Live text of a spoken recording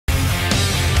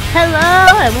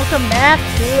Hello and welcome back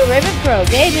to Raven Crow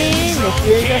Gaming. This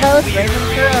is your host, Raven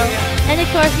Crow. And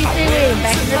of course, you see we're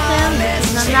back in the Sims. This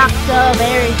is the Not So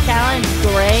Very Challenge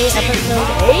Gray episode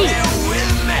 8.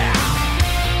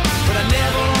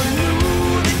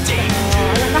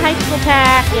 I got the high school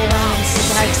pack and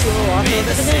the high school also.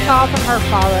 This is a call from her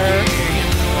father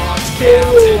to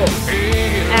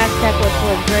Aztec, which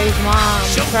was Gray's mom,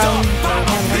 from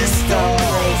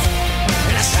Gray.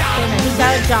 And he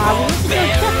got a job. He was to go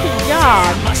check his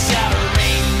job.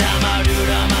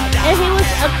 And he was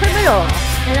a criminal.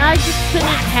 And I just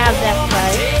couldn't have that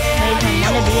right. Made him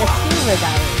want to be a scuba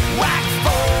diver.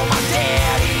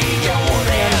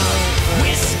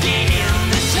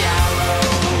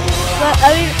 But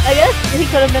I mean, I guess he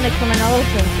could have been a criminal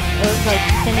since it was like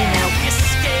depending on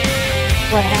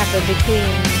what happened between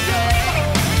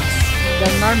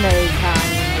the mermaid time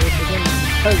and it became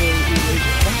totally illegal.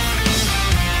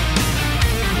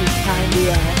 He's trying to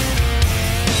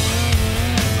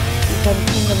become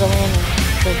king of the land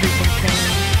so he can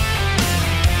change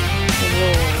the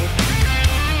rules.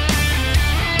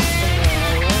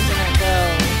 Anyway, where did I go?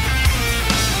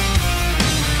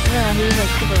 No, he's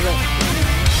like super rich.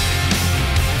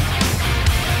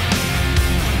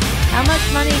 How much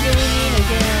money do we need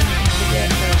again to get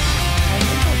her? I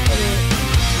think I put it.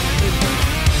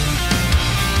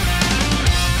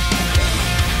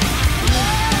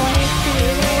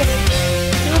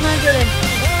 230,000.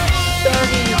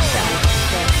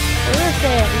 We're gonna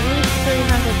say at least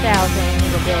 300,000 we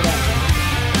need to build up.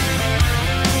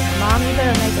 Mom, you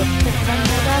better make us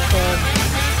 600 up there.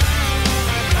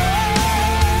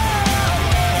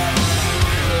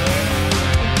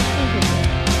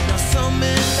 Some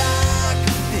men like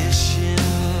fishing,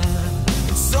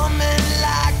 some men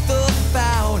like the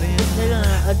fouling. They're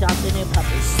gonna adopt a new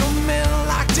puppy. Some men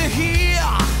like to hear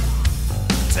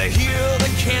the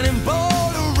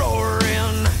cannonball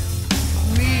roaring.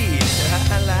 Me,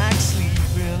 I like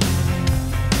sleeping,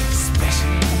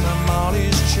 especially in my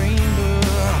Molly's chamber.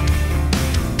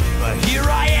 But here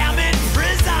I am in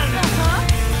prison.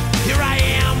 Here I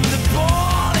am, the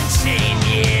ball and chain.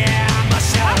 Yeah, I'm a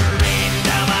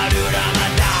surrender, my dude, I'm a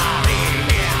dolly.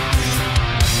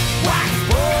 Whack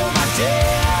for my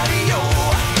daddy, yo.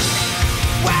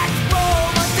 Whack for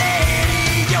my daddy,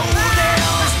 yo.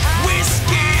 There's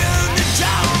whiskey in the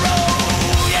gyro,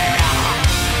 yeah.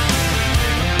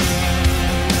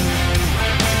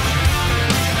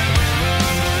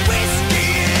 Whiskey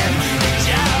in the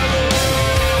gyro,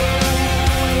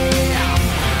 yeah.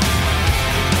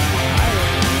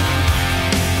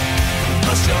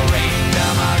 My surrender,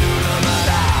 my dude, my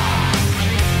da.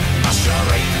 My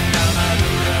surrender, my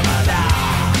dude, my da.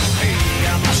 Hey,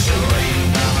 my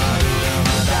surrender, my dude,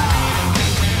 my da.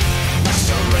 My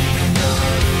surrender,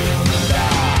 my dude, my da.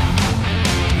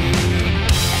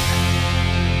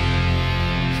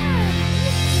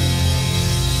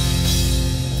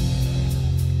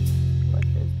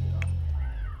 What's this deal?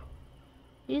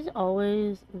 He's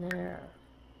always there.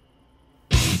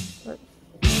 Let's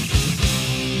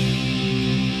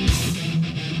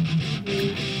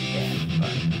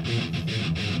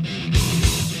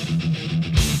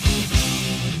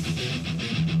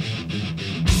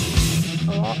a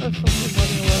lot of social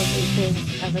media locations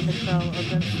have a control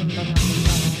against somebody on the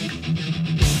phone.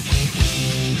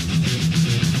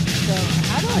 So,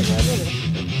 how do I go to this?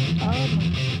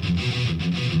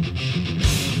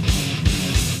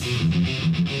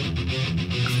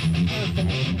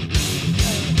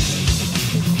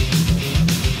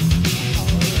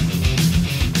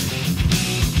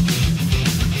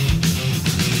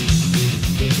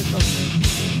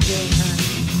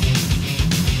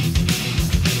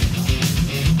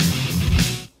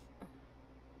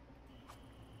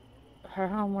 Her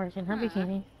homework in her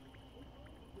bikini.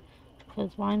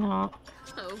 Because why not?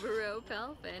 Obero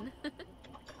Pelvin.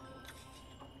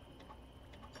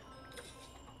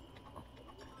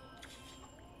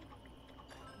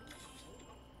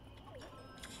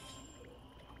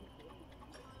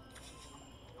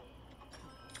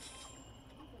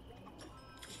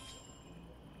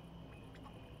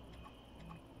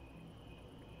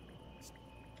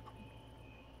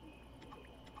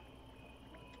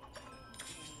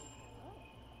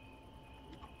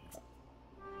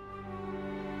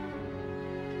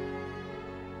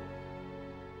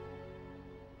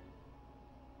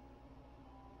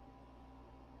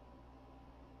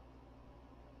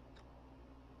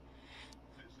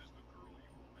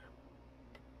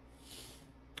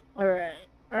 Alright.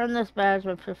 Earn this badge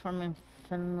by performing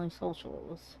friendly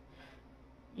socials.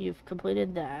 You've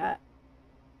completed that.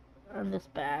 Earn this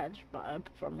badge by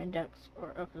performing dex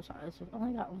or exercise. We've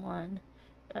only got one.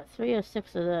 Got 3 or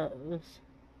 6 of those.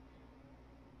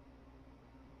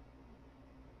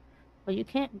 Well, you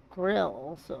can't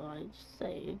grill, so I just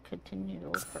say continue to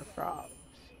look for frogs.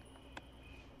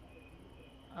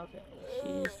 Okay,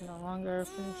 she's no longer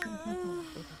finishing her homework.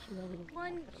 She's ready to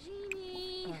One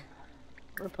genie.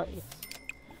 replace.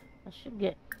 I should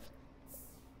get.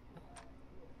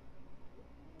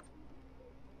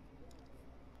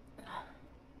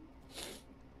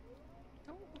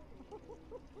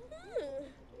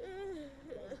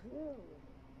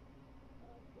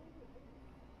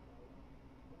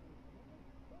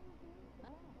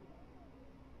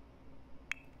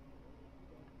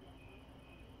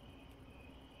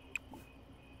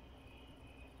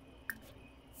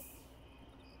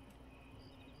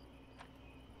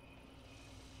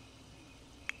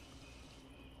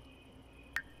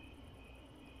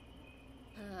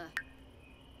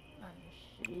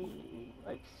 She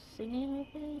likes singing, I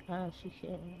think. Oh, she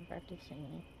can't even practice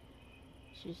singing.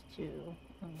 She's too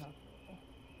uncomfortable.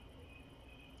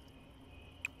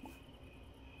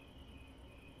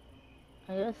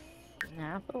 I guess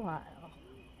nap a while.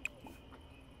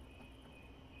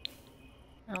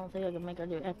 I don't think I can make her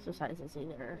do exercises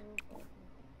either.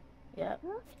 Yep.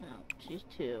 No, she's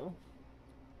too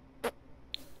to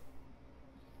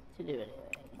do anything.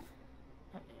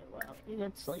 Okay, well, you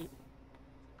could sleep.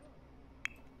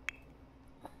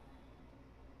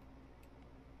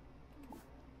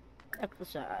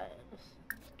 Exercise.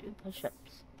 Do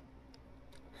push-ups.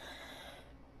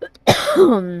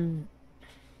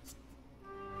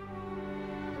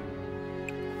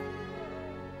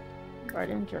 Write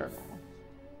in journal.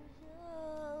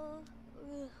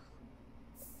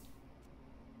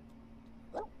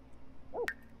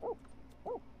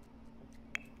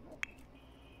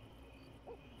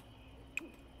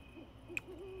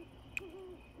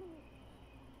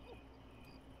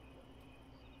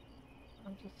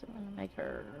 I'm just gonna make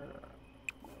her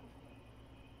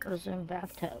resume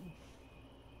bathtub.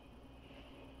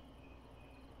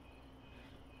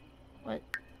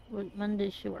 What Monday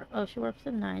she work? Oh, she works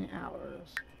in 9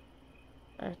 hours.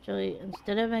 Actually,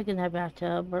 instead of making that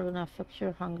bathtub, we're gonna fix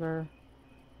your hunger.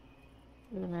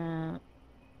 We're gonna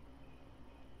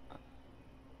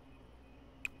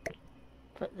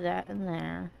put that in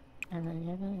there, and then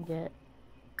you're gonna get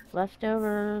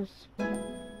leftovers.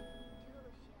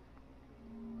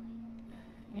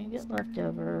 You get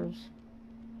leftovers.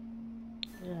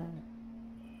 Yeah.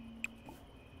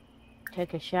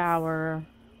 Take a shower.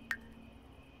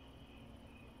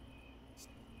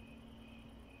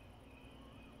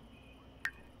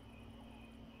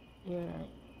 Yeah.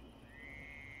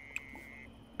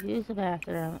 Use the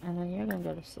bathroom, and then you're gonna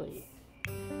go to sleep.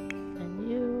 And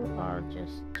you are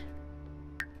just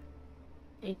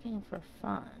aching for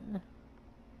fun.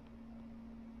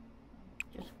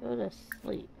 Just go to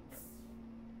sleep.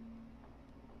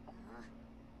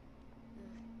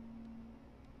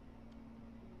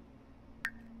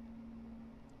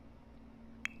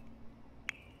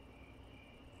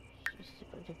 She's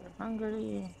super duper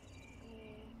hungry.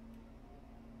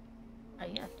 I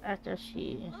guess after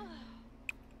she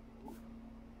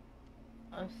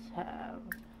must have.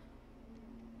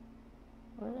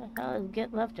 Where the hell is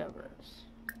get leftovers?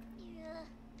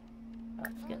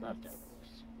 Let's get leftovers.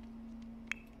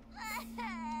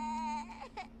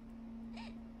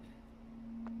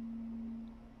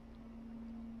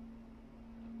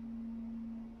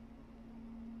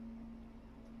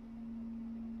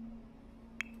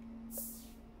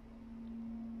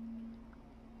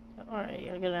 Alright,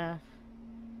 you're gonna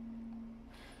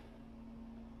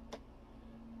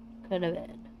go to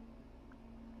bed.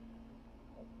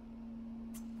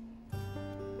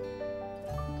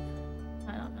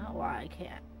 I don't know why I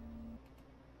can't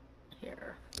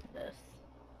hear this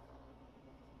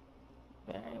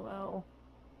very well.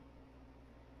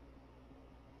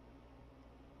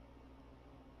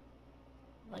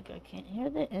 Like I can't hear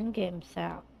the in-game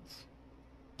sounds.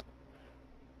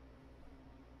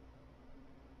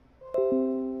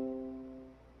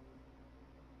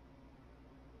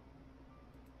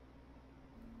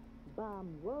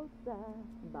 Bomb-rosa,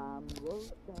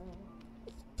 bomb-rosa.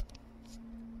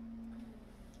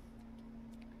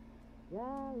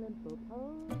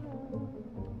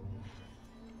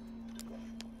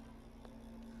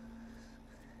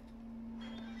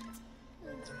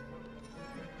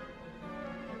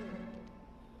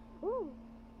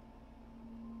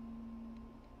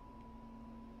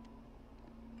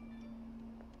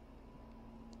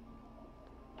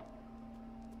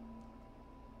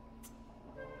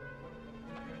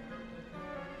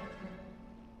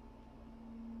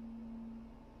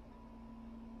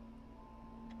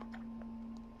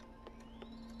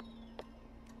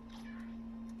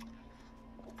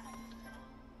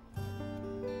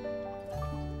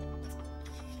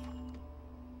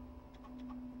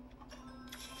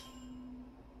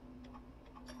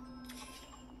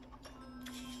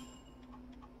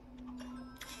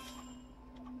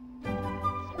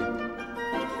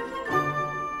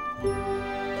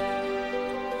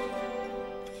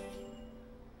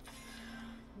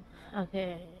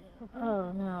 Okay.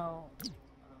 Oh no.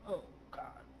 Oh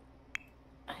god.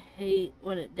 I hate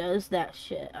when it does that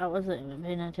shit. I wasn't even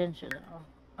paying attention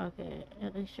though. Okay,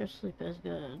 at least your sleep is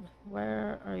good.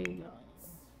 Where are you going?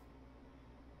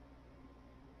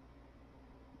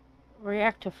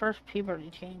 React to first puberty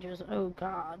changes. Oh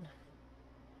god.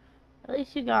 At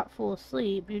least you got full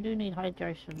sleep. You do need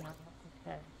hydration now.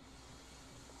 Okay.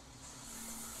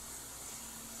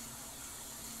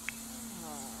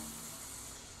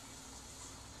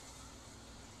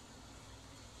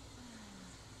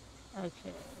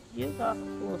 Okay, you got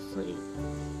full sleep.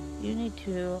 You need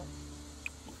to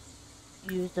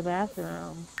use the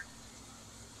bathroom.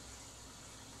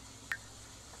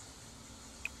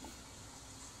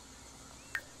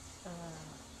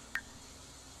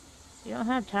 You don't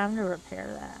have time to repair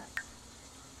that.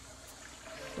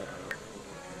 So,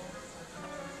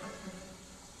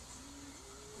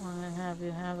 I want to have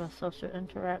you have a social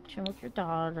interaction with your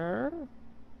daughter.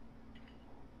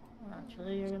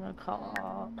 Actually, you're gonna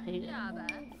call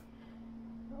Hayden.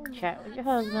 Chat with your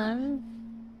husband.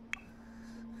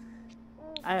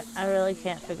 I really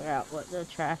can't figure out what the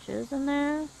trash is in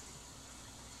there.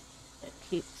 It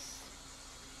keeps...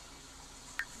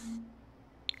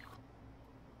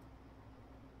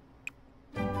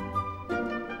 I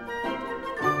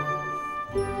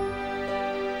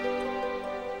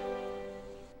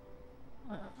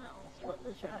don't know what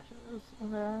the trash is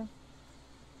in there.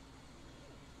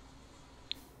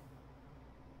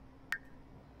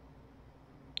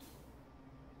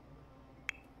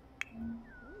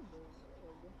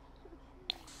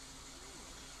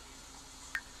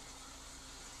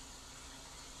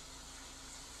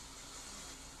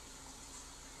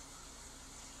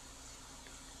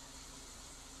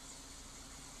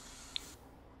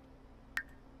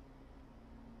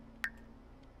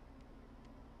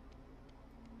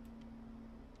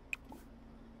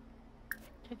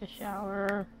 Take a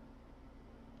shower.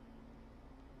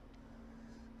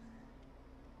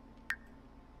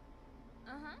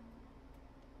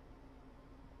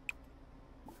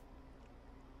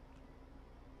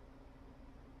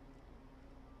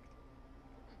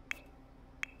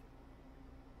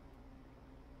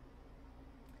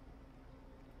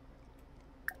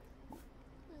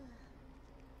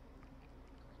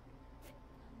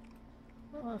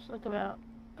 Let's look about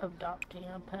adopting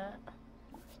a pet.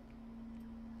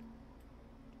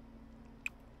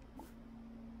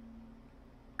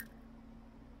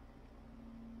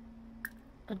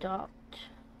 Adopt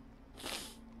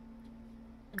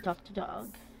a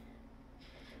dog.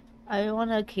 I want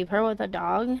to keep her with a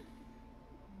dog.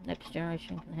 Next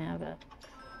generation can have a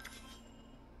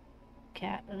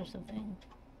cat or something.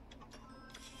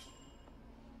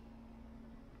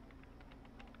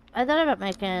 I thought about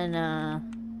making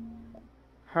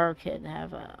her kid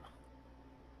have a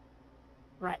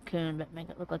raccoon, but make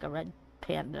it look like a red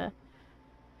panda.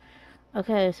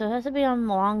 Okay, so it has to be on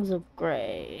Longs of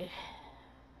Gray.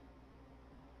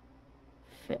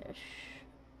 Fish.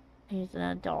 He's an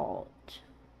adult.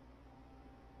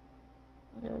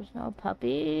 There's no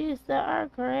puppies that are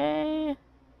gray.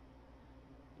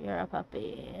 You're a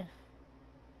puppy.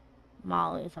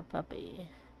 Molly's a puppy.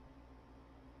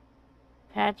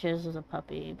 Patches is a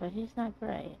puppy, but he's not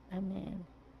great. I mean,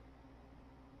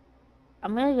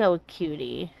 I'm gonna go with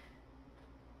Cutie.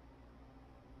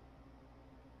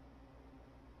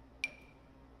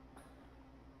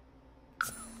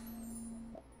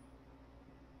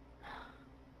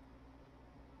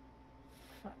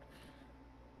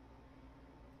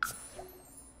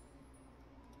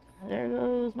 There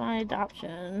goes my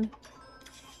adoption.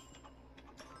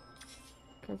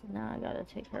 Because now I gotta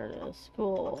take her to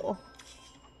school.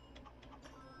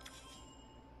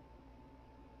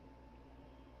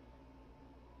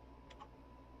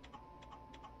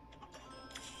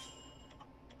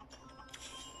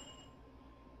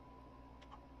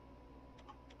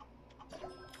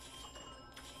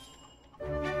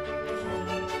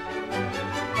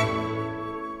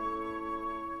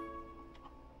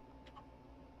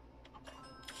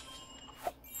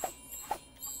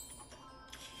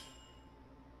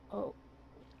 Oh,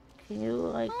 can you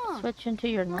like switch into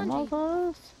your normal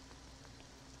clothes?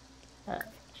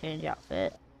 Change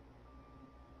outfit.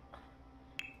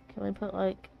 Can we put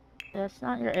like, that's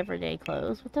not your everyday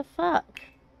clothes. What the fuck?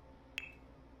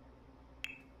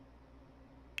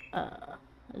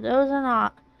 Those are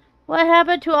not. What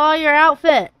happened to all your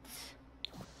outfits?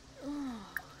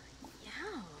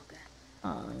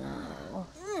 Oh no.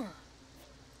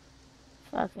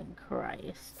 Fucking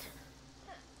Christ.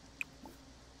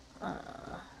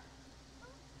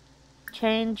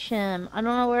 Change him. I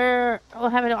don't know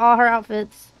what happened to all her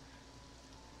outfits.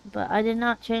 But I did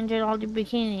not change it all to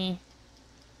bikini.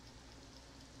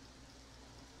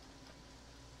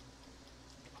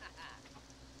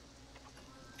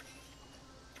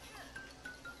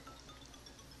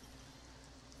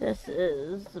 This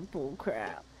is bull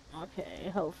crap.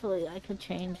 Okay, hopefully I can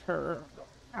change her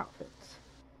outfits.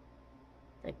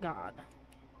 Thank God.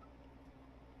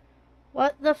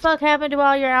 What the fuck happened to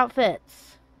all your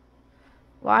outfits?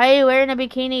 Why are you wearing a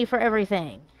bikini for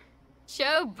everything?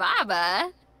 Show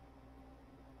Baba.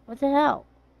 What the hell?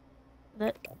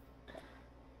 That...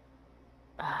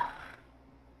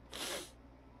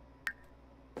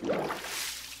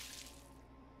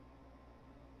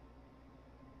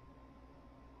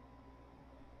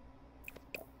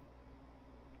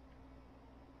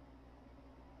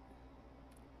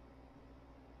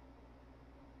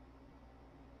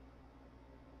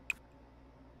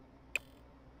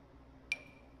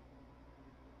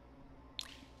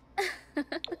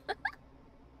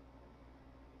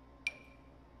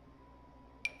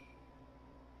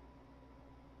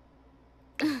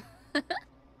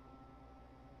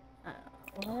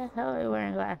 Why the hell are you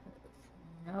wearing glasses?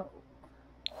 No.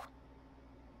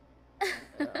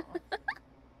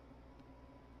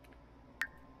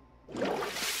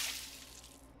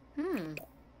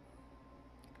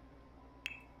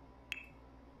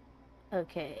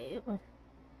 Okay.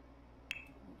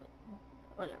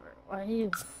 Whatever. Why are you...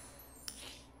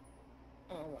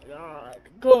 Oh my god.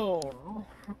 Go.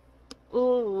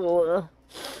 Ooh.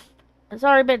 It's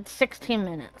already been 16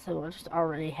 minutes, so we're just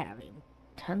already having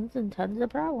tons and tons of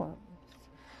problems.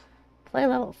 Play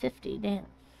level 50, damn.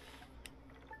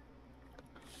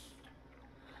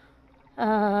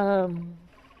 I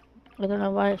don't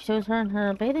know why it shows her in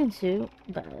her bathing suit,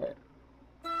 but...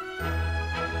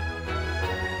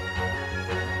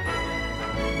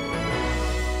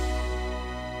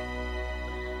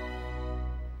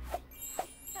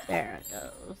 There it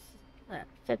goes. That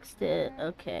fixed it.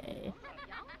 Okay.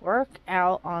 Work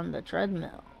out on the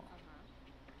treadmill.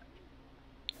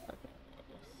 Okay,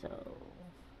 so...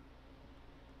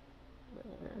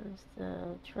 Where's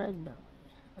the treadmill?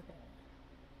 Okay.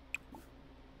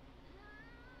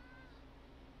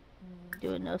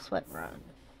 Do a no sweat run.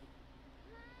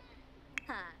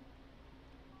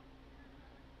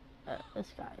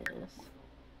 This guy is...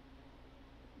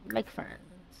 Make friends.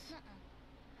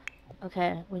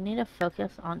 Okay, we need to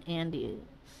focus on Andy's.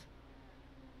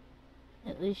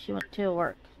 At least she went to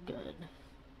work. Good.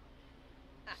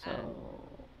 So...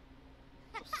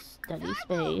 Study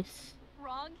space.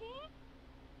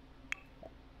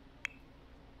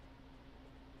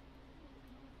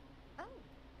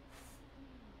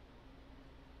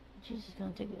 She's just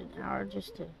gonna take an hour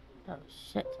just to... Oh,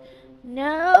 shit.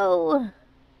 No!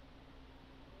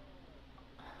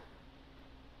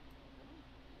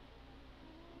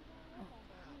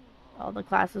 All the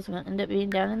classes are gonna end up being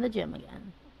down in the gym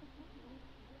again.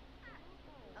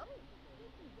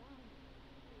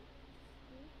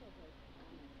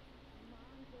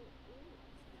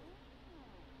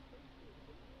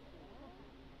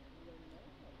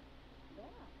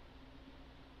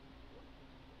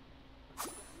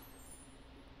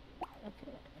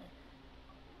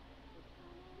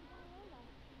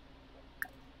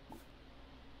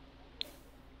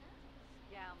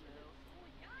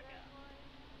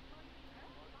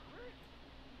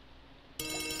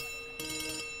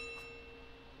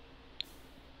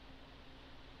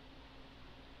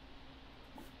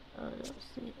 I don't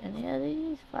see any of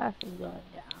these classes going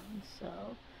down,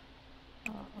 so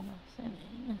I'm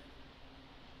assuming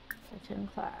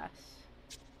attend class.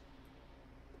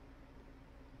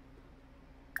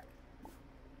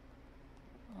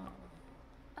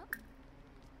 High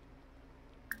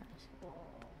school.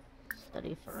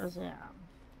 Study for exam.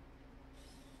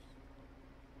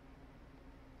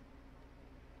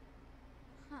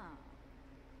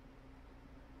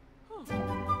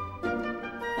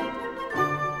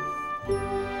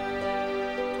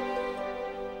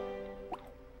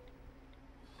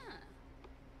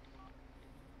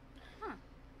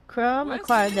 Chrome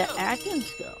acquired the acting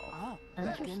skill.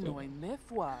 Interesting.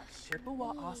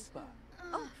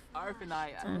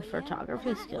 And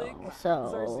photography skill.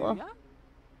 So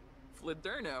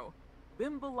Fliderno.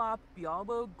 Bimbalop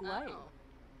Bialbo Glay.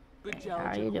 how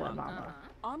are you doing, Mama?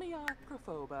 Amia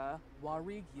Prophoba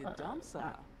Warig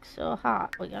Yadamsa. So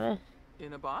hot. We gotta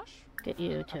Inabosh. get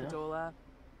you to. Adola.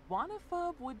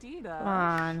 Wanafub Wadida. Come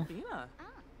on. Bina.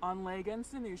 On Legan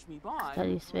Sinushmi Bond.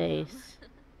 Study space.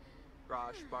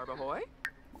 Rosh Barbahoy.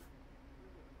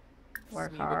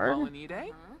 Work Smiba hard.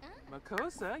 Polonide.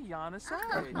 Makosa Yana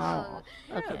Savage. Oh,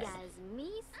 okay.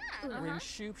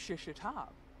 Rinshoop Shishatab.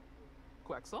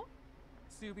 Quexel.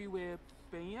 Subi Whip.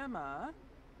 Bayema,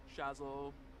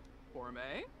 Shazzle,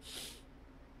 Orme,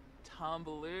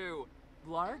 Tombaloo,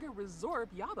 Blarga Resort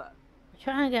Yaba.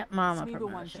 Trying to get Mama Smeeba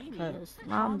promotion Wanjini, because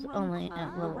Mom's Kamran only at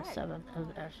Khan level Ray, 7 of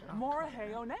the Echelon.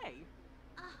 Morahe One,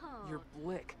 Oh. Your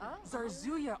Blick, Oh.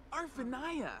 Zarzuya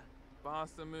Arfanaya,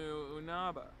 Basamu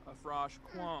Unaba, Afrosh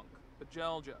Quonk,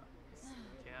 Bajelja,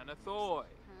 Kanathoy,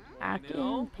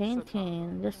 Acting,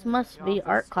 painting. This must be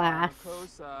art class.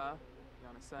 Makosa,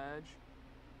 Yana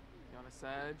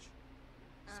Sedge,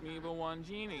 Smeeba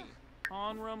Wanjini,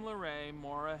 Onrum Laray,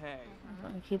 Morahe, I'm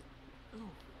gonna keep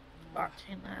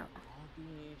watching that.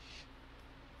 Albish,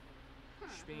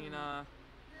 Spina,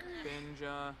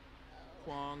 Benja,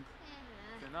 Quonk,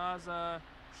 Ganaza,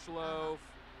 Shlof,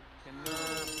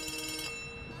 Kanur.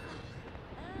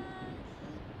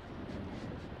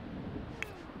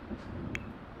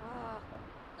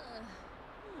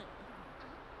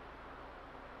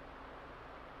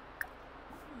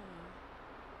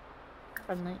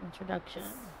 Friendly introduction.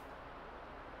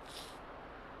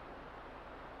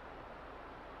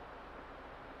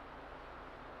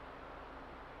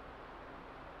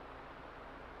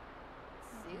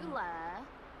 Sula.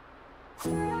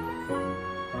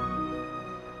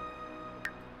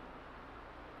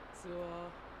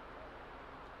 So,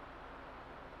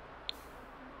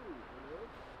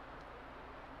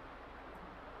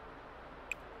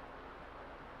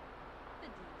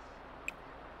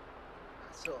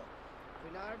 So,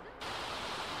 Renard?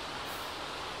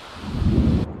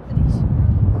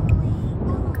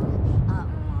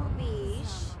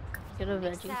 Get a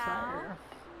veggie slider.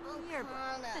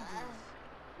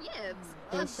 Yibs.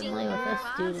 Recently with a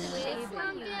student.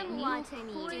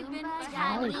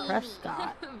 Molly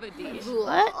Prescott.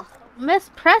 What? Miss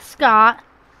Prescott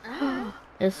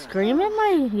is screaming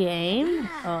my game?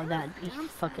 Oh, that'd be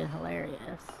fucking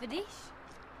hilarious.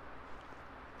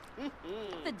 It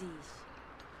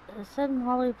said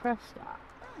Molly Prescott.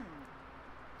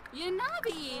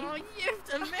 Yanabi.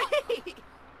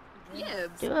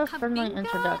 Yibs. Do a friendly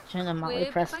introduction to Molly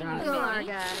Prescott.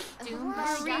 Blarga.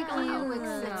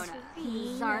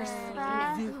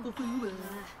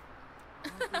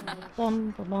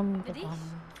 Bum, bum, bum, bum, bum.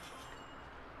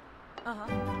 Bum,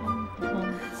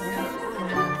 bum,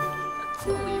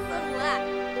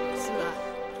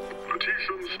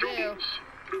 Petition students.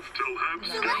 Still have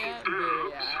student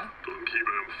doubts. Don't keep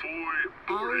them foy.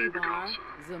 Alibar,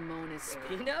 Zamona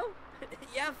Spino?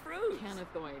 Yeah, fruit.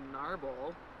 Kanathoy Narble,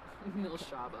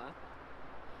 Milshaba,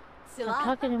 I'm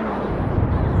talking to Molly.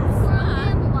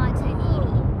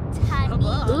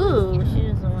 Ooh, she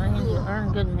is learning to earn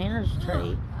good manners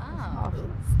trait. Oh,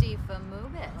 Awesome. Stifa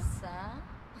Mubis,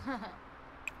 huh?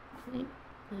 Like,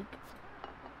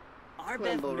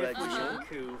 Quimbo Reggie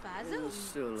Ku. Fazu?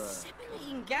 Sula.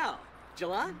 Ingao.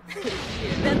 Jala?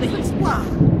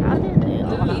 how did they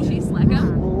all have Ishi Sleka?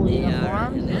 cool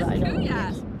uniforms? But I don't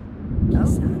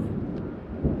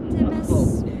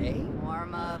Bone.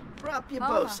 Warma.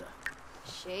 Rapiabosa.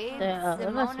 Shade.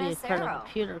 There must be a Simona part of Sero. the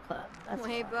computer club. That's why.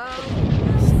 Weibo.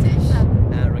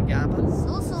 Aragaba.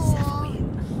 Sulsul.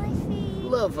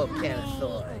 Lovo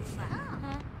Canathoy.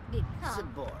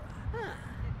 Sabora.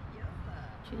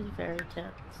 She's very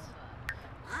tense.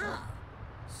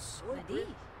 Madi.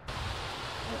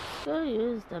 Let's go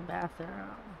use the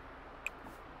bathroom.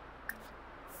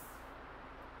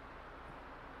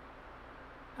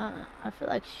 I feel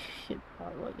like she should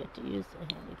probably get to use the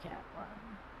handicap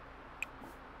one.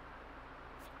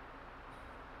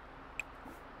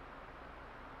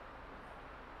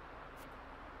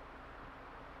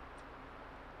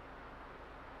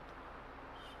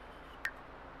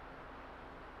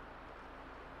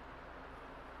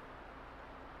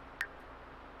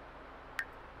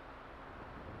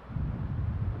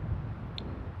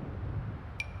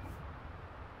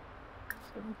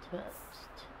 Some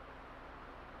toast.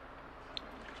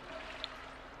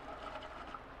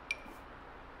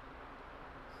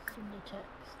 Send the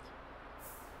text.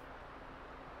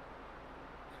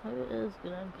 Who is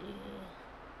gonna be?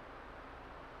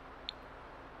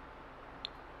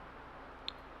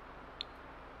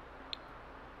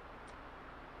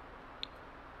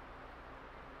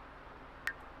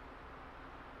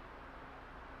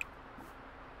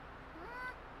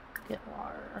 Get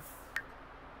water.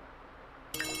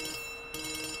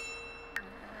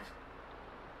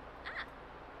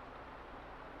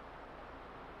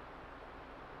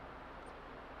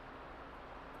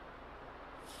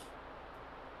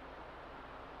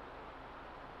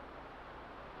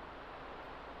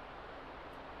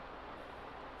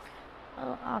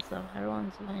 Oh, awesome.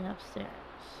 Everyone's going upstairs.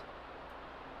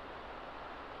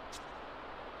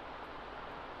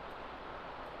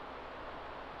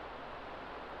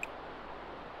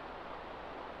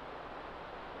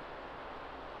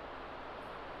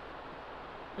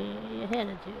 had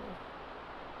to do.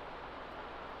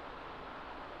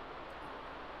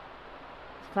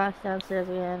 Is class downstairs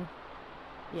again?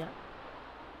 Yeah.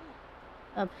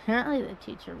 Apparently the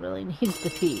teacher really needs to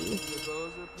pee.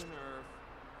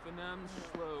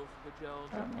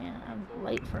 Oh man, I'm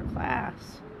late for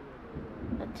class.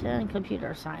 Attend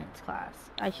computer science class.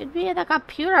 I should be in the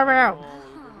computer room.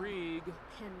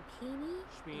 Tempini?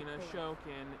 Spina,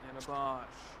 Shokin, and a Bosch.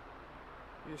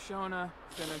 Yoshona,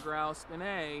 Finna, Grouse, and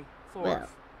A, fourth. Well,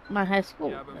 my high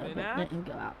school Yabaminac, didn't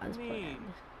go out as Need,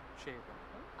 planned. Shaper.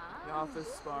 Yalthus,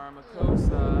 Spar, Makosa,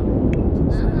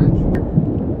 Sag,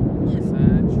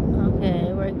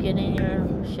 Okay, we're getting your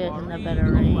shit in a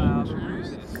better range.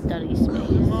 Study space.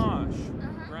 Mosh,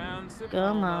 Ground, Go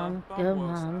Sipoma, mom, go Bumwosa,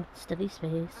 mom. Study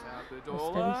space.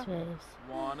 Apidola, Study space.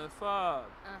 Wanafub,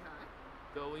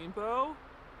 Galimpo,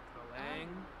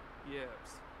 Kalang,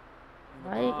 Yips.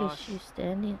 Why is she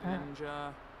standing up?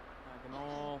 Ninja,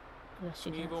 Aganol, Yes, she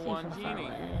can't Eva see from far Wangini,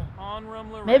 away. Onrum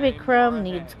Lorraine, Maybe Chrome Mora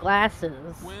needs Hay,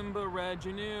 glasses. Wimba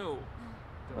Reginu,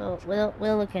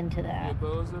 We'll look into that.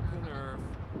 Yaboza Penerf,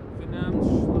 Vinem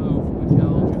Shlof,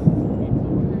 Bajelja,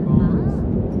 Bonds,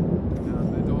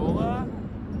 Nabadola,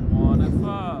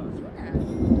 Wanafa,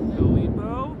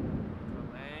 Galimbo,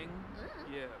 Kalang,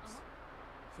 Yips,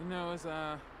 Finoza,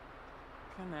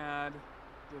 Kanad,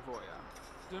 Devoya,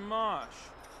 Dimash,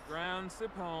 Ground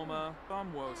Sipoma,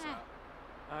 Bumwosa,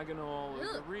 Aganol,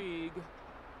 Rig,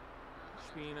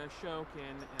 Spina,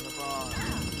 Shokin, and a Bond.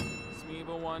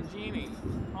 Smiba Wangini,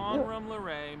 Onrum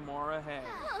Lorraine, Mora Hay.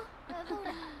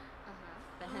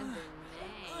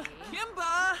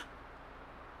 Kimba!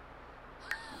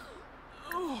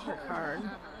 Work hard.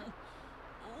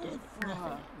 Did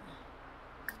nothing.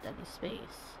 Study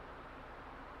space.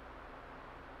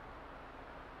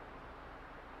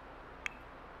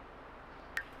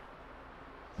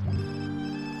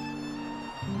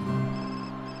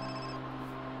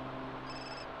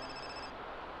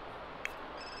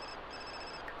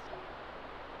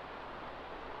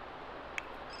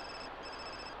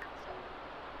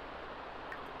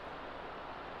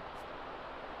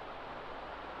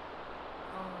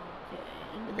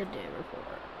 End of the day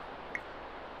report.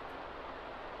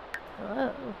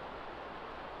 Hello.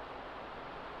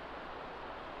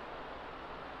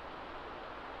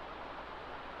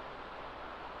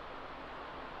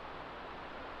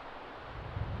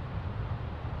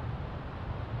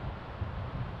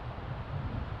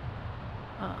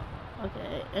 Oh,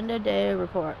 okay. End of day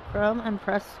report. Chrome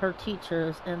impressed her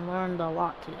teachers and learned a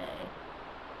lot today.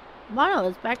 Mono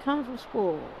is back home from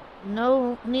school.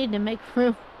 No need to make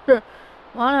room.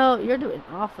 Mono, you're doing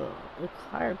awful.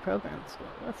 Required program skill.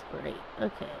 That's great.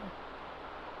 Okay.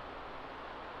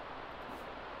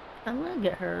 I'm gonna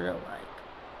get her to,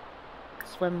 like,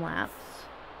 swim laps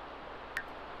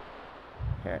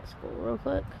here at school real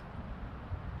quick.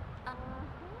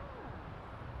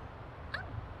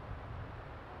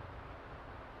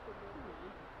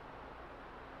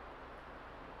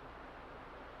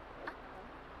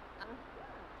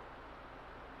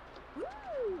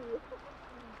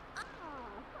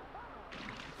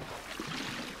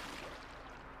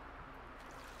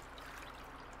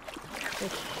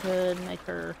 This should make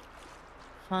her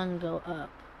fun go up.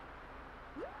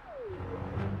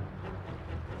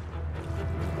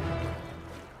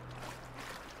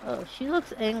 Oh, she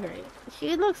looks angry.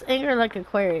 She looks angry like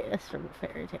Aquarius from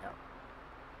Fairy Tail.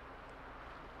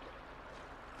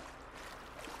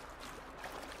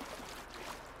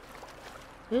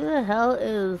 Who the hell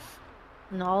is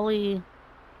Nolly?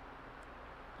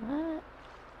 What?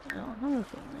 I don't have a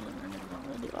family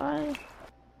name, do I?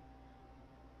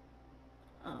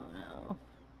 Oh no.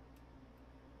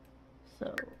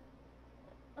 So,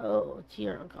 oh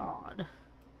dear God.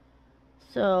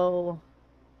 So,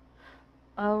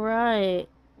 alright,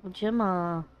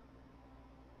 Gemma.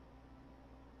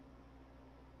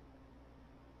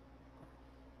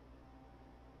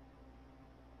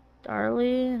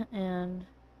 Darlie and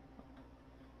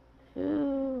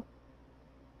who?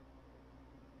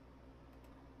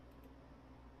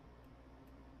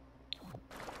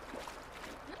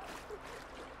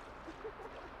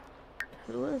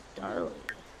 Who is Darlie?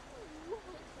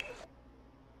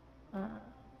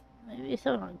 Maybe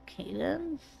someone on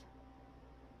Cadence?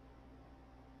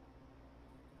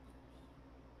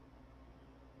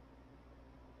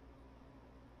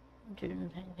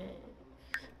 June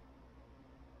pancakes.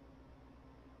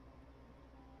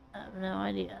 I have no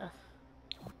idea.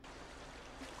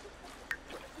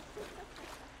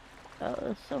 Oh,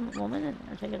 there's some woman in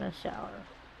there taking a shower.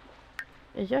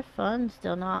 Is your phone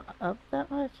still not up that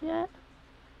much yet?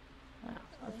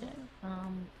 Oh, okay.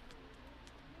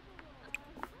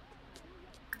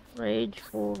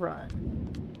 Rageful run.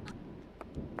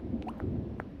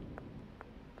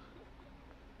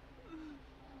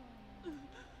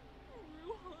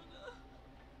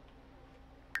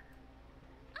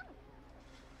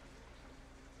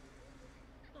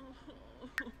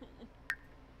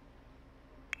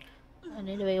 I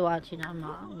need to be watching on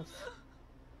Mom's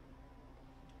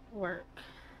work.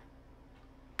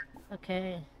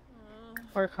 Okay.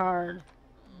 Work hard.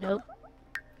 Nope.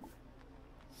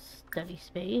 Study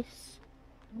space.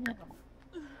 No.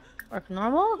 Work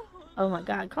normal? Oh my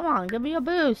god, come on, give me a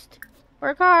boost.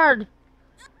 Work hard.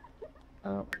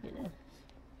 Oh my goodness.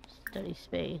 Study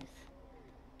space.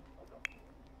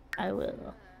 I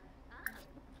will.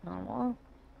 Normal.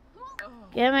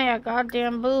 Give me a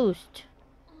goddamn boost.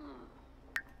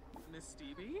 Miss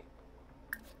Stevie?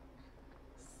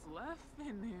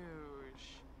 Sleffinoosh.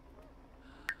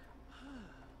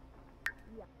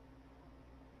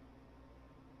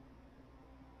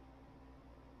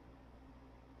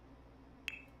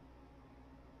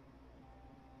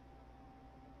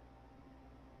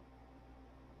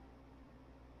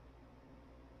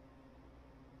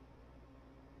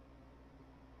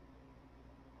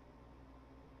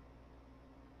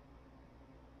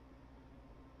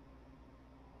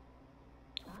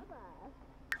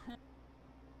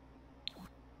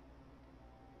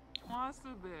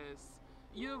 Wasabis.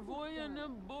 Yavoya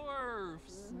Naborf.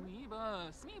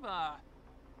 Smeeba. Smeeba.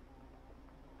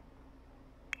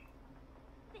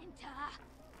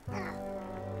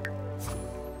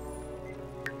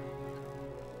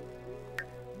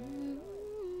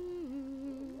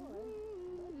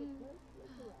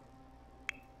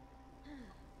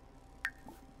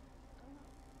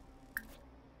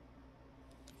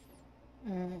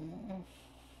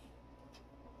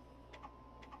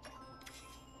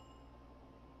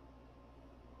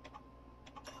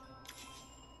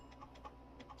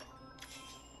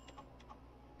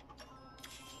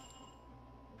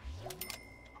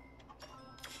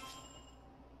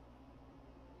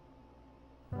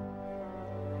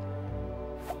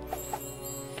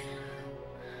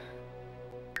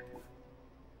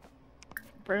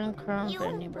 Bring Crumb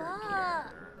Pennyberg here.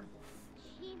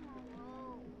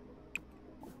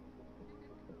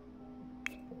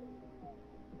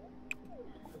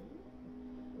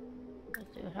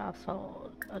 Let's do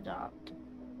household. Adopt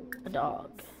a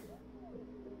dog.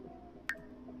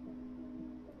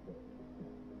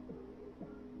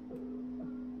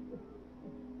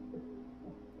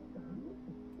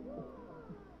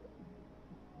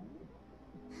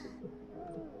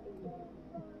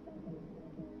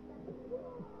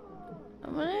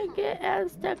 I'm gonna get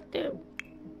Aztec to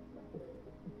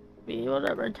be able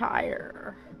to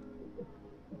retire.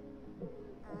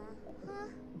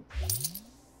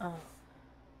 Oh.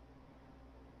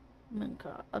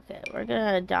 Minka. Okay, we're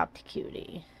gonna adopt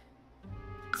Cutie.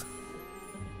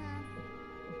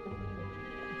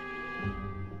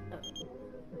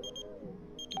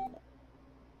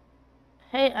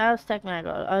 Hey, Aztec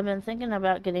Mango. I've been thinking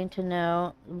about getting to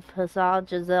know Fazal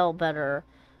Giselle better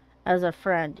as a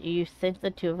friend. Do you think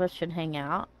the two of us should hang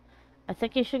out? I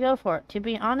think you should go for it. To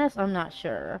be honest, I'm not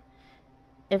sure.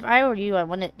 If I were you, I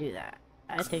wouldn't do that.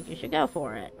 I think you should go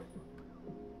for it.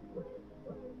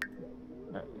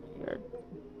 You're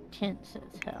tense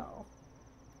as hell.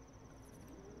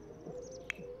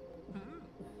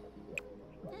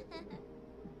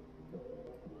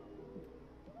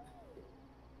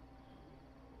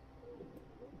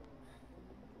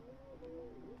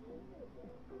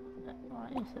 Why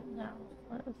is it now?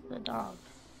 Where's the dog?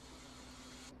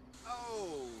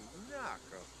 Oh,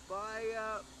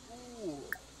 Nakabaya. Ooh. Oh,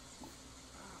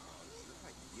 it's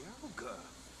like yoga.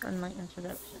 Friendly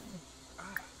introduction.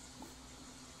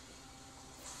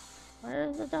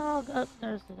 Where's the dog? Oh,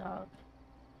 there's the dog.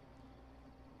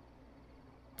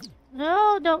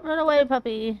 No, don't run away,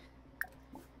 puppy.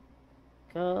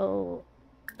 Go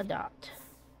adopt.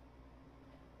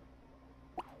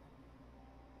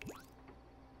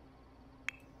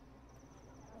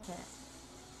 Okay.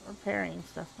 Repairing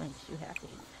stuff makes you happy.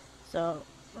 So,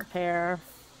 repair.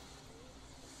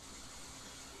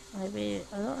 Maybe,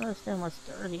 I don't understand what's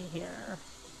dirty here.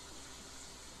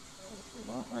 It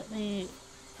won't let me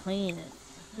clean it.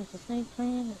 Does this need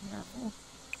clean? No.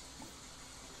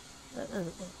 That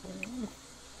doesn't look clean.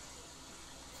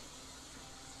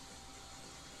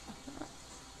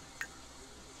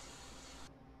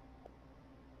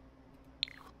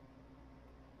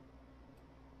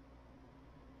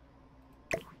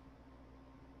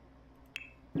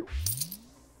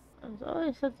 There's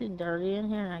always something dirty in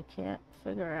here and I can't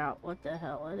figure out what the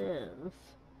hell it is.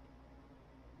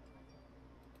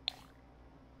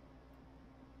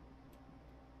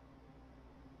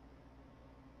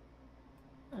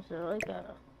 Is there like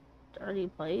a dirty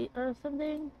plate or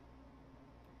something?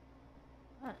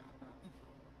 I don't know.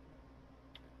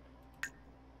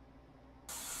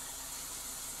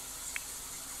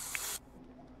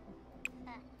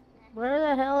 Where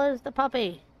the hell is the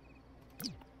puppy?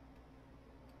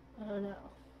 Oh no.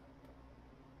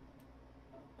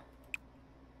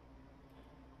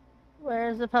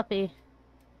 Where's the puppy?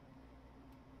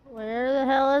 Where the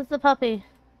hell is the puppy?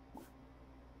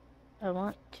 I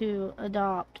want to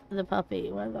adopt the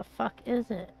puppy. Where the fuck is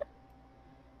it?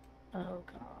 Oh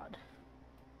god.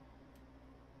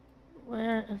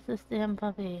 Where is this damn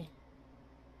puppy?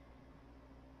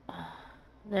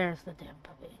 There's the damn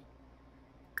puppy.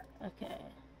 Okay.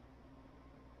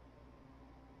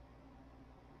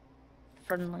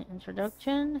 Friendly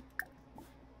introduction.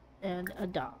 And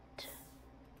adopt.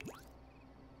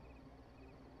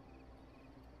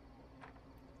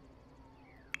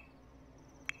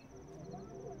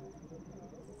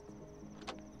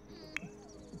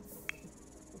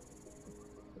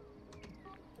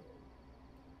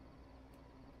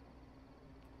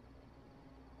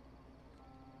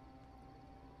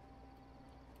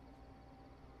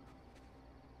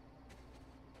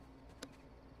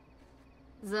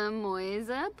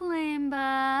 Zamoiza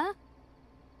Plimba.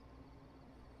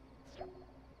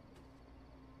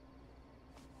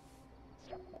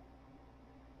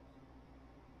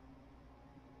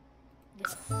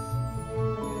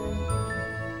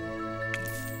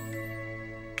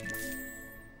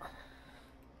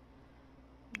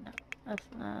 No, that's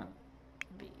not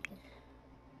B.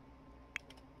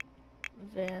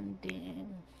 Van Dien.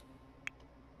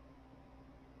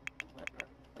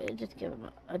 Wait, just give him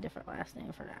a different last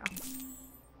name for now.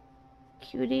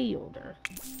 Cutie Yulder.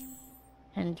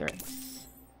 Hendricks.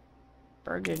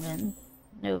 Bergerman.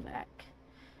 Novak.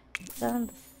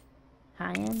 Sons.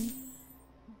 Hyan.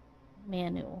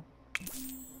 Manuel.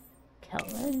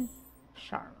 Kellen.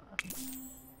 Sharma.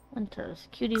 Winters.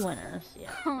 Cutie Winters. Yeah.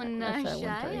 Oh, That's a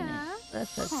wintry name. Nashaya.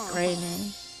 That's a gray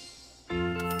name.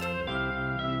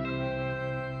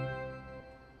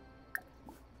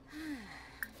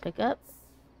 Pick up.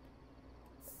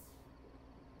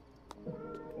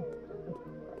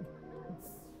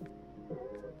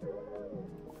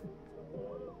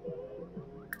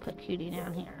 Put Cutie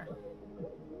down here.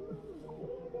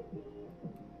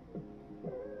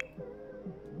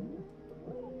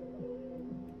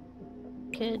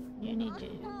 Kid, you need to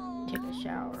take a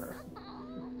shower.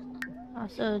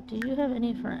 Also, do you have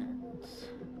any friends?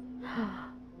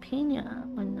 Pina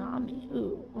or Nami?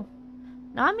 Ooh.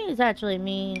 Nami is actually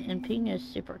mean and Pina is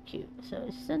super cute. So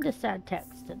send a sad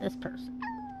text to this person.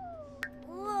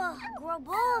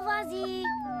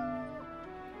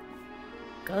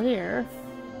 Go here.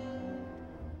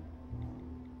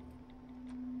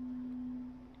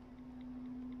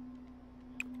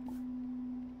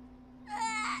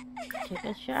 Take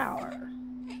a shower.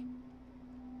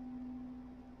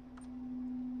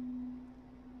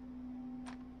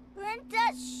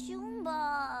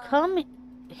 Come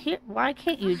here. Why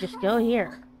can't you just go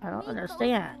here? I don't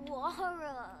understand.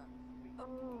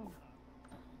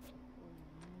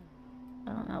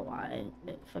 I don't know why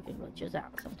it fucking glitches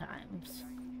out sometimes.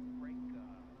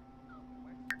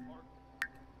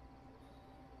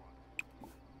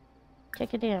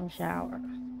 Take a damn shower.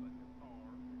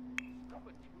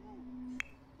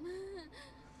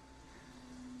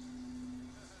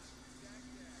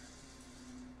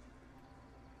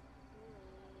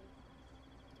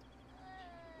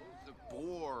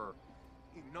 Boar.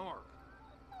 Inar.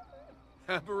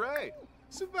 Habare.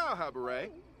 Savao Habare.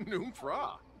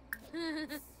 Noomfra.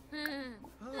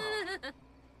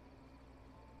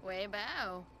 Way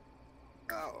bow.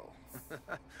 Oh.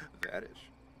 That is.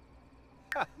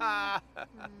 I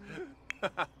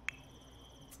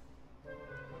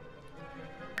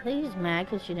think he's mad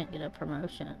because you didn't get a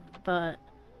promotion, but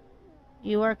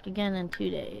you work again in 2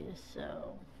 days,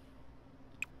 so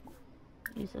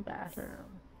use the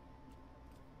bathroom.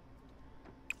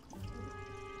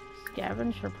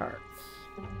 Scavenge for parts.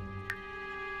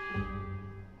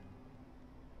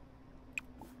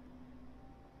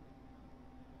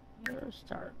 You're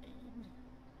starving.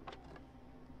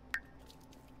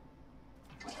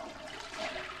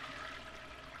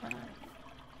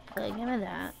 Play a game of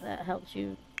that. That helps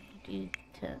you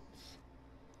de-tense.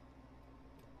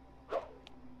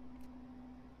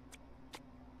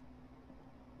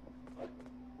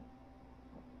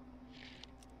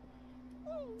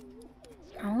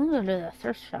 I want to go to the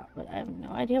thrift shop, but I have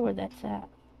no idea where that's at.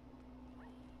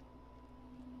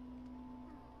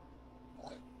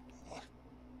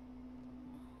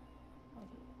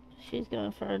 She's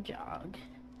going for a jog.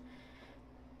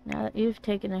 Now that you've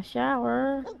taken a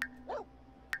shower,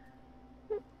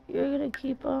 you're gonna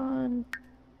keep on,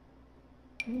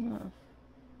 you know,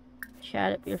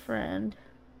 chat up your friend.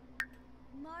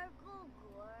 Marco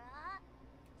Gora,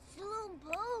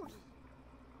 Slumbogi,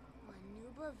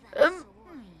 Manuba Vasori,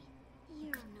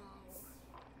 you know,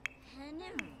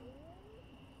 Henry.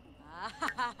 Ah ha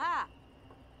ha ha.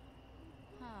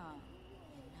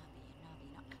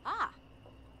 Ah.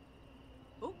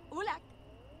 Oh, ulak.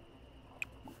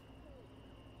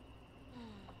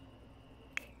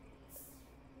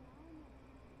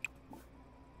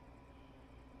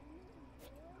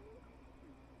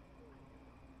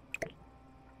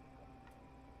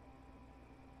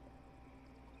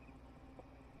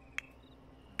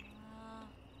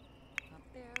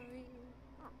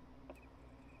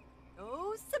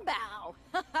 Oh, Sabao.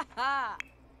 Ha ha ha.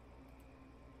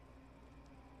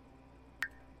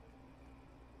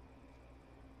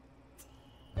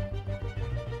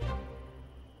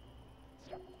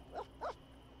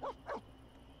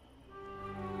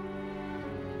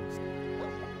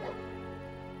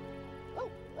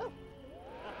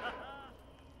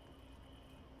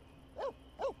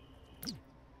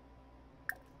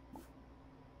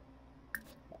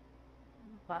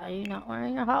 Why are you not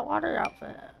wearing your hot water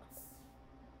outfit?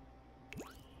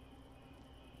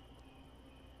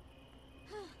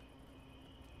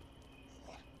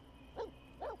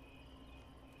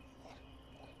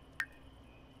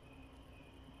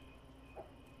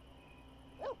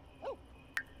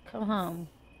 Come home.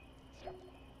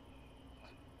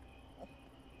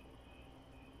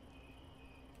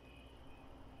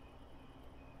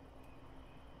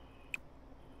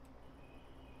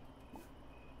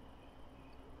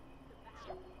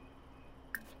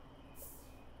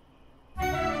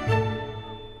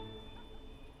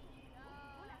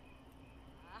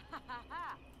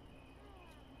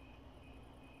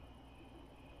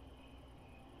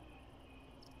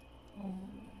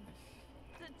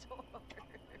 The door.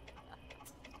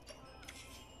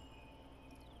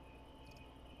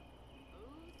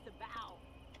 Oh, Sabao.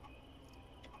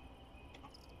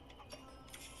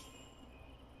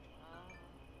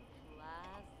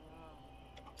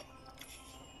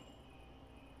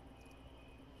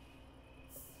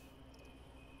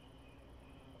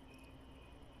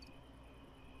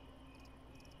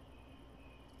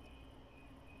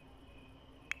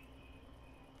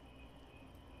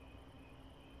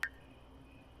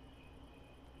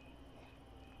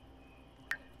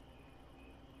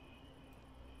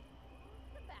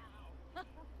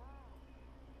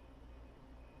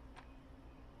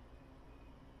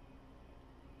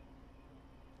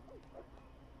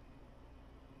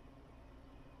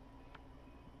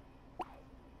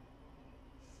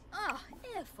 Oh,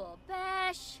 Iffle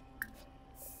Bash.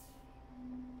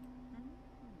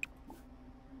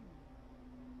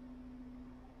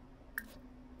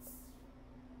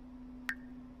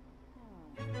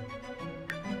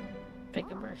 Pick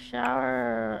up her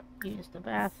shower, use the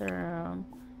bathroom,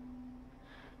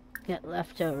 get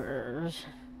leftovers.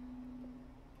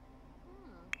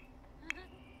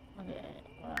 Okay,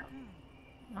 well,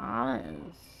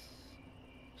 Mama's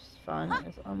fun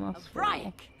is almost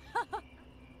free.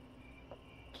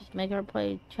 Just make her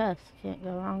play chess, can't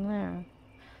go wrong there.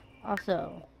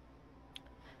 Also,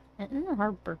 isn't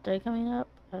her birthday coming up?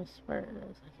 I swear it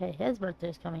is. Okay, his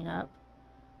birthday's coming up.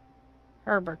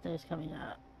 Her birthday's coming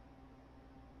up.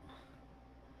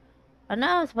 I know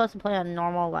I'm supposed to play on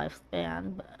normal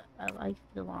lifespan, but I like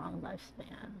the long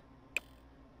lifespan.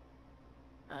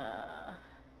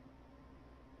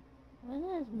 When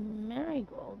does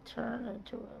Marigold turn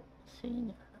into a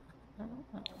senior? I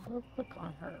don't know. We'll click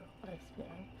on her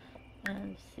lifespan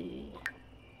and see.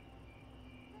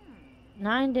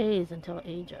 9 days until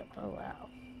age up. Oh wow.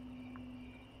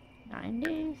 9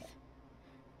 days?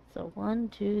 So 1,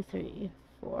 2, 3,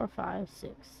 4, 5,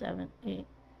 6, 7, 8.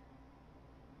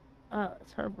 Oh,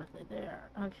 it's her birthday there.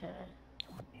 Okay.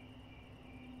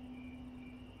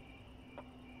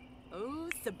 Oh,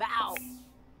 Sabao.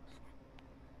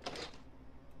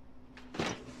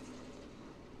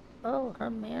 Oh, her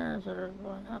manners are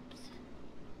going up.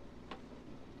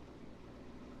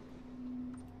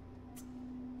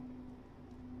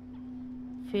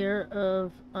 Fear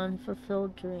of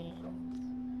unfulfilled dreams.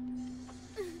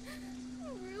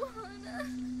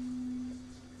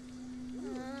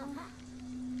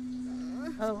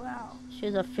 Oh wow. She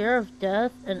has a fear of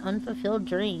death and unfulfilled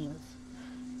dreams.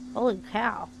 Holy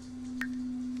cow.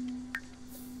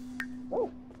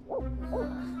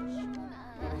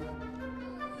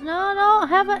 No, don't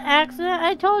have an accident.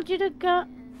 I told you to go.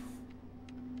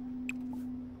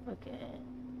 Okay.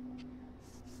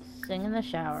 Sing in the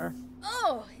shower.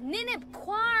 Oh, Ninip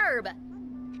Quarb!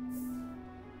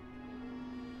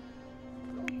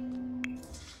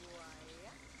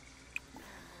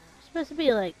 Supposed to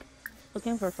be like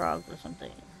looking for frogs or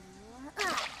something.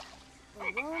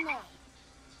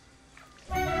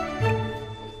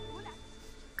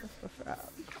 Look for frogs.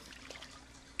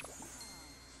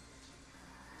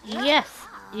 Yes!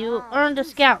 You earned a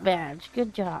scout badge.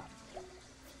 Good job.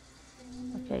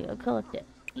 Okay, go collect it.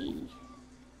 E.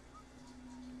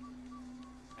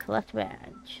 Collect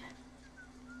badge.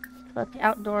 Collect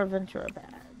outdoor adventurer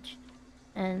badge.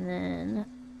 And then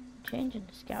change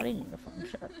into scouting uniform.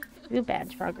 Sure. View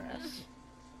badge progress.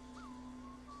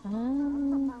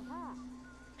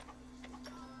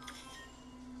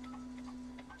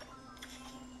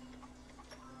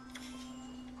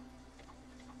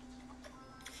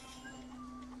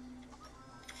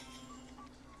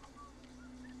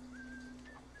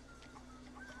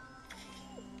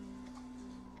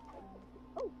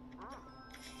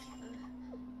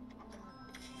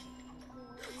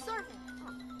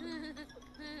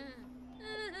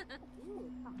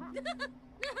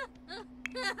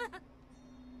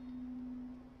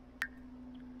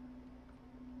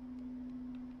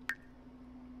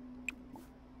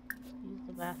 Use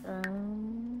the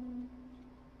bathroom.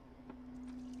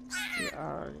 You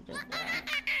already did that.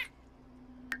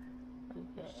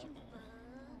 Okay.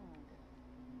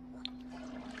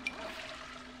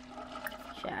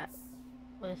 Chat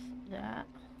with that.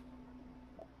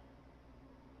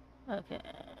 Okay.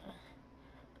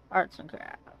 Arts and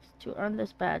crafts. To earn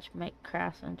this badge, make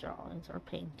crafts and drawings or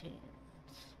paintings.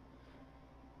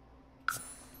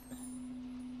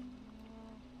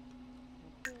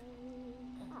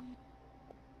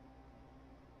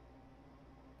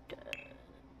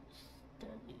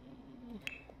 Study.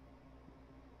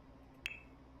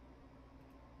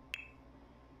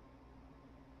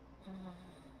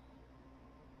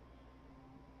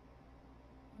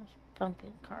 There's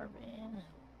pumpkin carving.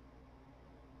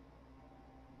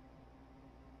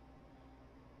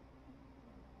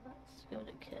 Let's go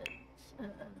to kids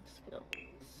and then skills.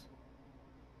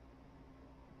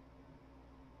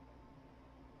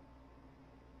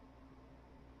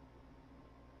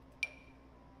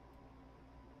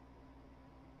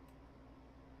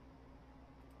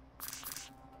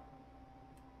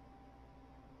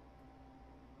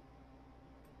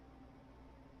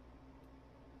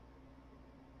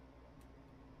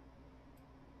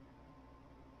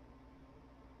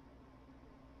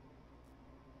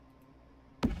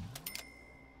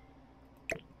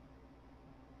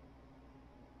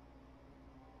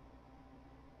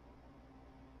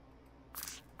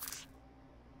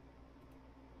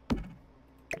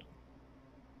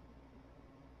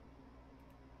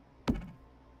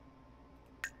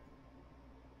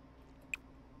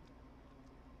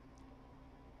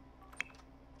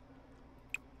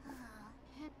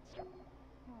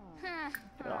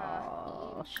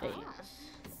 Oh, shapes.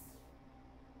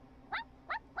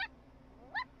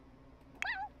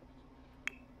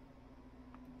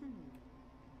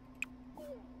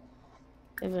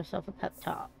 Give yourself a pep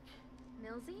talk.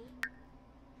 Milsey?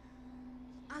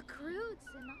 A crude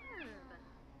Sinarb.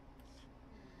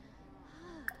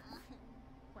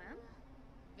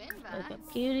 Vinva. Look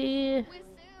at cutie.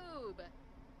 Wisoob.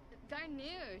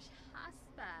 Garnouche.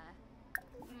 Haspa.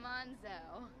 Monzo.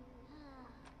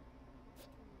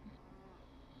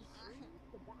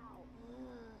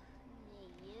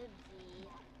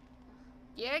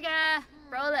 Yerga.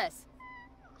 Brolus.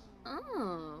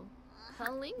 Oh.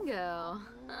 Palingo.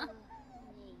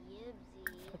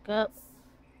 Look up.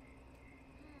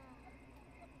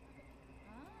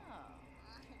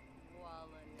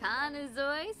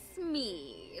 Tanazoi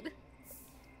Smeed.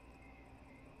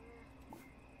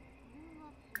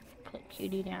 Put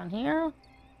cutie down here.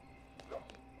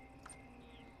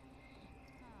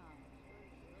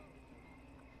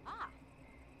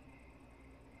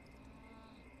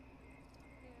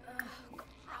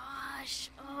 Gosh.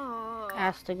 Oh.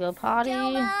 Has to go potty.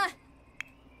 Gilda.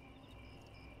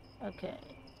 Okay.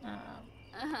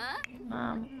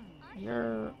 Uh-huh.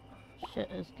 Your shit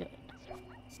is good.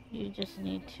 You just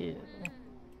need to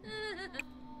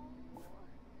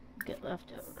get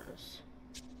leftovers.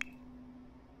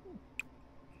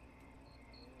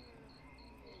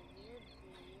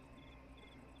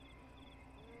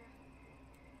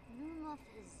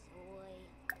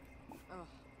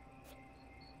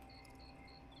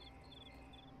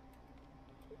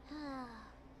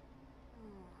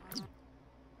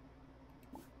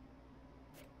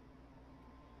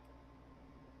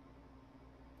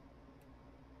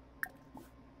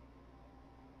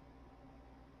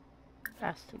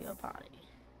 Has to go potty.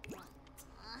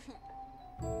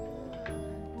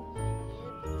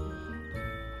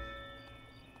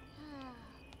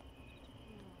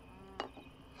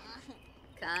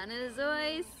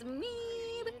 Kanazoy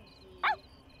Smeeb.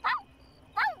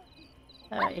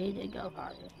 Alright, he did go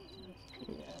hard.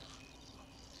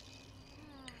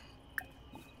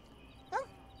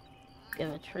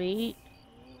 Give a treat.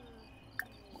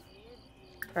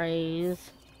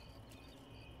 Praise.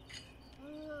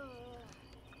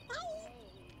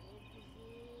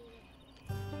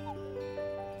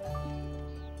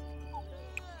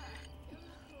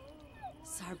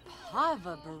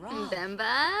 Sarpava Bara.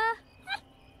 Bemba.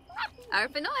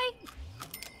 Arpanoi.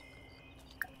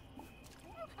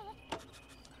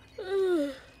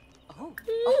 Oh.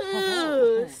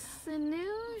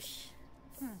 Sanoosh.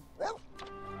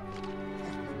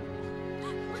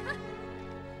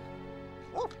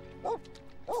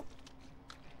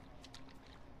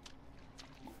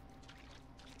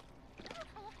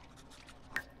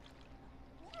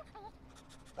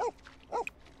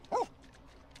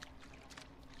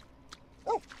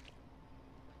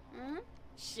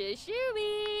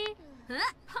 Shishubi.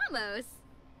 Huh? Homos.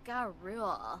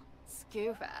 Garul.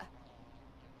 Scoofa.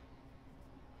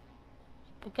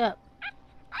 Pick up.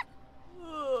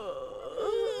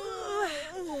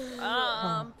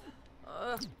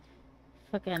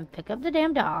 Fucking pick up the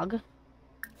damn dog.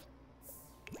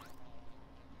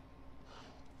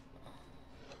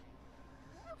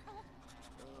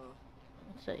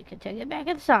 So you can take it back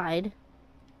inside.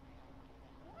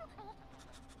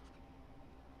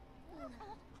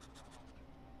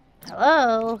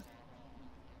 Hello?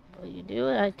 Will you do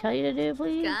what I tell you to do,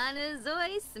 please?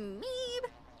 Kanazoy Smeeb.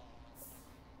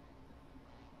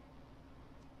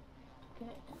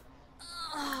 Okay.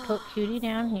 Put Cutie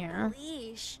down here.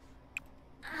 Leash.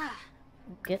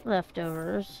 Get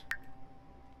leftovers.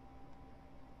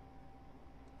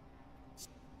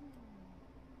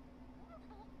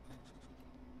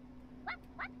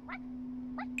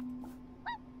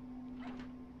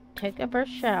 Take a birth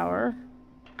shower.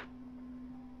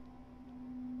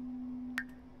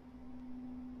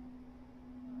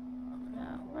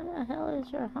 Now, where the hell is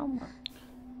your homework?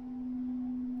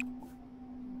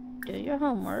 Do your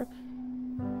homework.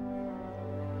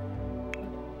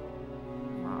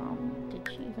 Mom, did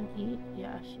she even eat?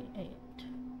 Yeah, she ate.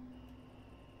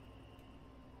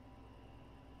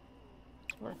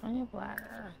 Let's work on your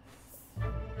bladder.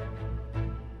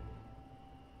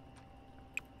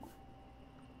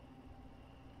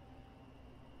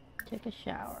 Take a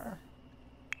shower.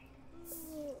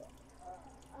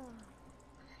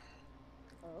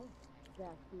 Oh,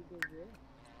 that's who did it.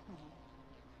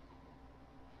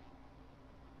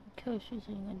 Koshi's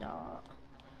eating a dog.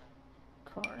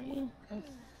 Corey,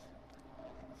 let's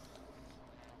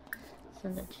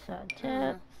send a sad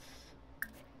text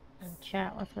and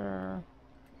chat with her.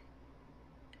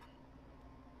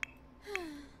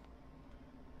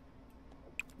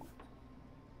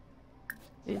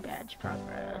 View badge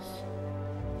progress.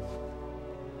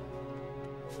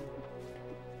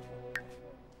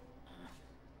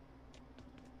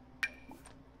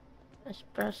 This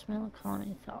breast milk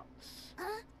colony thoughts.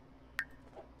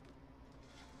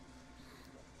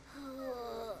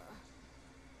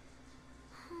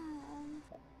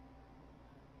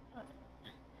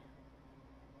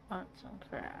 Arts and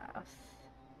crafts.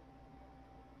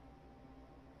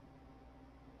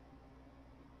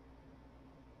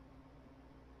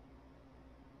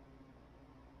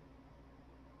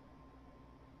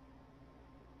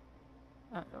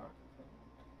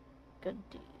 Good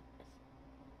deeds.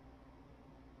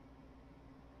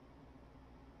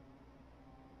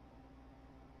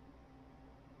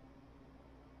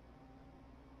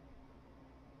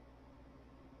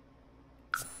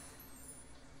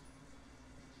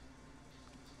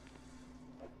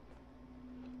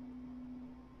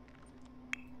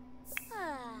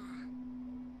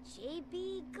 JB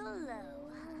Golo.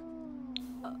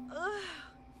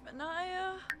 Vanaya.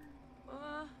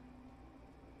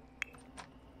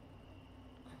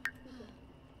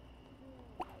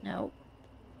 Nope.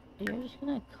 You're just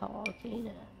gonna call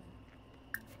Kaden.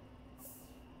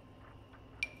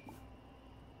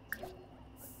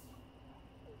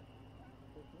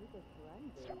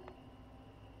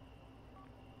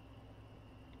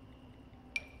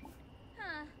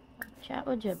 Huh. Chat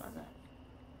with Jim on that.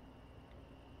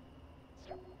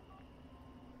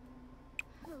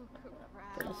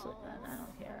 Go to sleep, man. I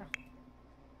don't care.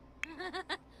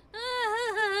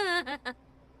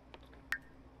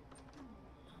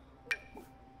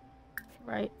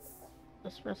 Right.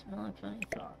 Express melancholy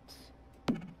thoughts.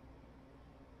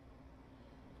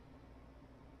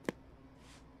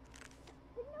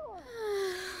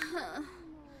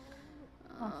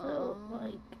 Also,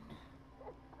 like,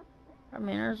 our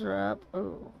manners are up.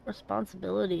 Oh,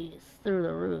 responsibilities through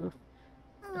the roof.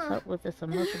 Let's help with this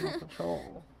emotional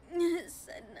control.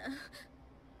 Senna.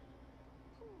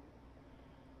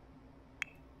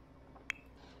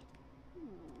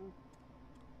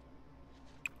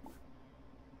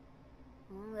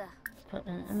 Put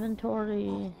in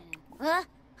inventory.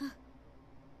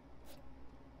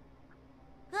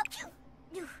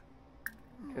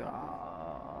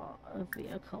 Draw a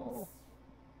vehicle.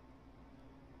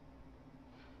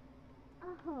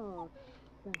 Oh,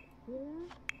 that's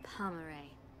good. Pomeray.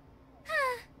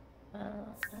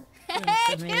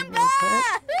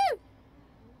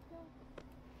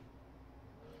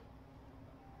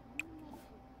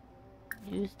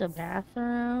 Use the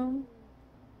bathroom.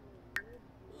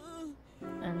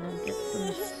 And then get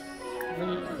some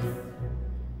sleep.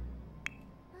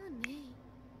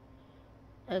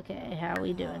 Okay, how are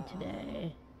we doing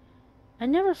today? I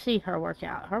never see her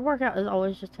workout. Her workout is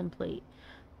always just complete.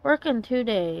 Work in 2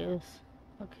 days.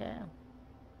 Okay.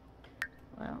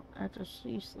 Well, after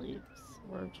she sleeps,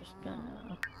 we're just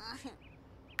gonna...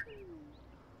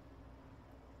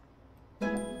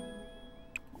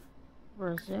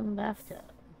 resume bathtub.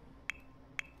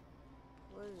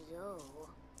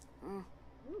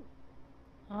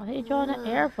 Oh, he joined an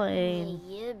airplane.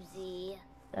 Yibsy.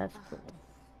 That's cool.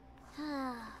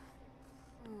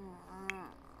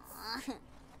 Okay.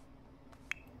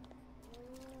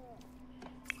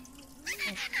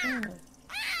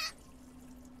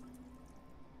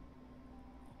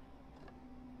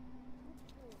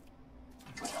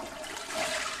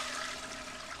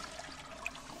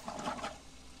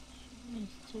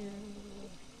 Needs to...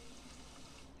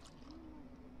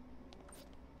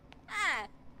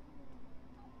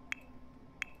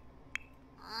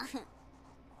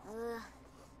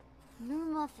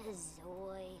 Numa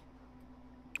Fizoy.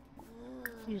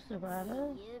 You survived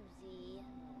it? Yibsy.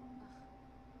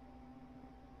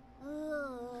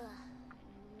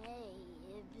 Nay,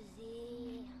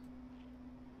 Yibsy.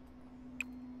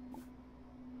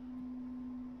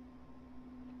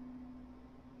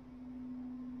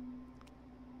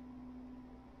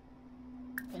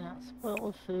 Not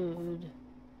spoiled food.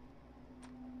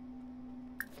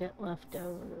 Get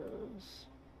leftovers.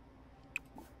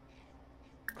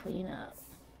 Clean up.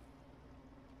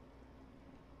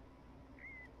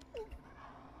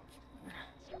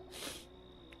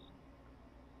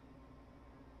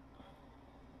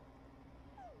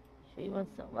 She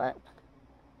wants to what?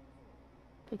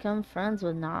 Become friends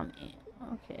with Nami.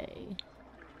 Okay.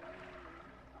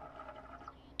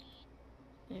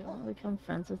 You want to become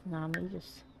friends with Nami?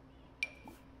 Just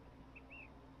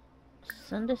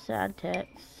send a sad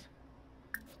text.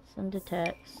 Send a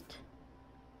text.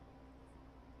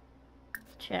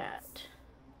 Chat.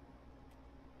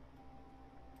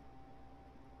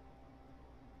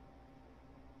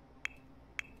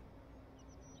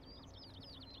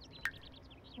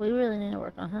 We really need to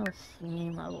work on her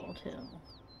singing level too.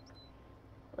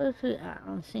 What is she at?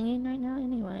 I'm singing right now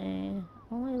anyway.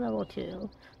 Only level 2.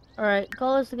 Alright,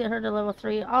 goal is to get her to level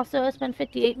 3. Also, it's been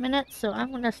 58 minutes, so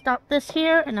I'm going to stop this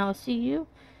here, and I'll see you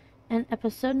in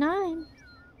episode 9.